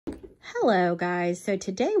Hello guys, so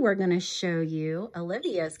today we're going to show you,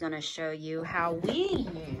 Olivia's going to show you how we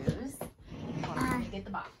use, let me get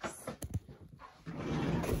the box,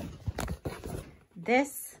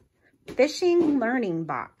 this fishing learning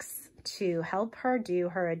box to help her do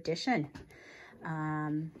her addition.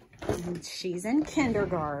 She's in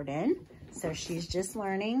kindergarten, so she's just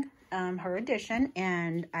learning her addition,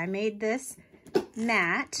 and I made this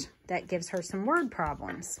mat that gives her some word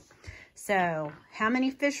problems. So, how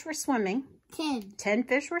many fish were swimming? 10. 10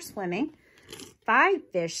 fish were swimming. 5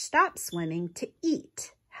 fish stopped swimming to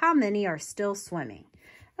eat. How many are still swimming?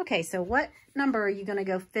 Okay, so what number are you going to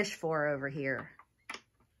go fish for over here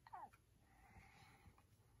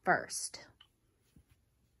first?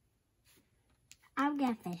 I'm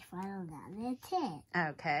going to fish for 11 and 10.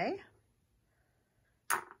 Okay.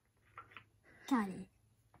 Got it.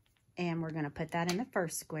 And we're going to put that in the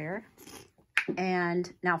first square.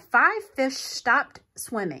 And now 5 fish stopped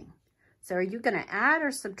swimming. So are you going to add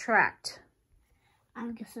or subtract?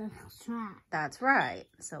 I'm going to subtract. That's right.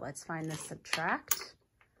 So let's find the subtract.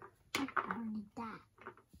 I don't need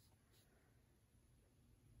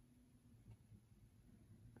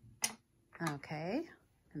that. Okay.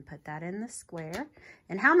 And put that in the square.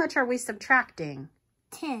 And how much are we subtracting?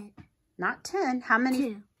 10. Not 10. How many?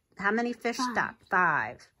 2. How many fish 5. stopped?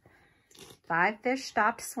 5. 5 fish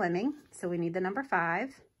stopped swimming. So we need the number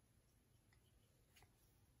 5.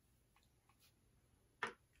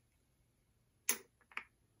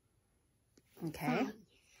 Okay. 5.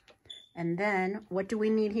 And then what do we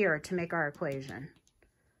need here to make our equation?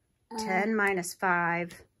 10 minus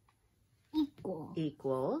 5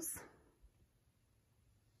 equals.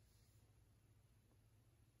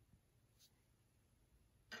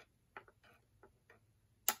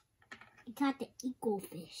 You got the equal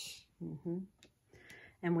fish.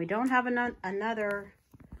 And we don't have another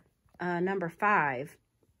number 5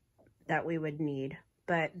 that we would need.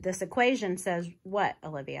 But this equation says what,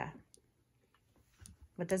 Olivia?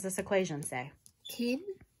 What does this equation say? 10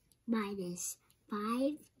 minus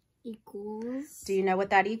 5 equals... Do you know what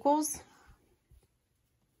that equals?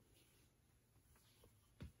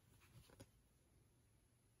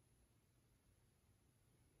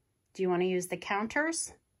 Do you want to use the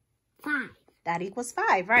counters? 5. That equals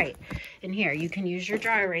 5, right. And here, you can use your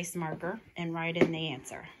dry erase marker and write in the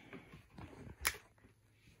answer.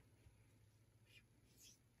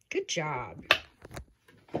 Good job.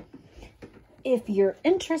 If you're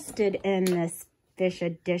interested in this fish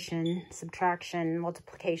addition, subtraction,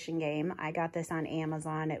 multiplication game, I got this on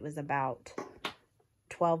Amazon. It was about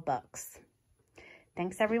 12 bucks.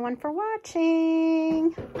 Thanks everyone for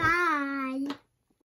watching. Bye.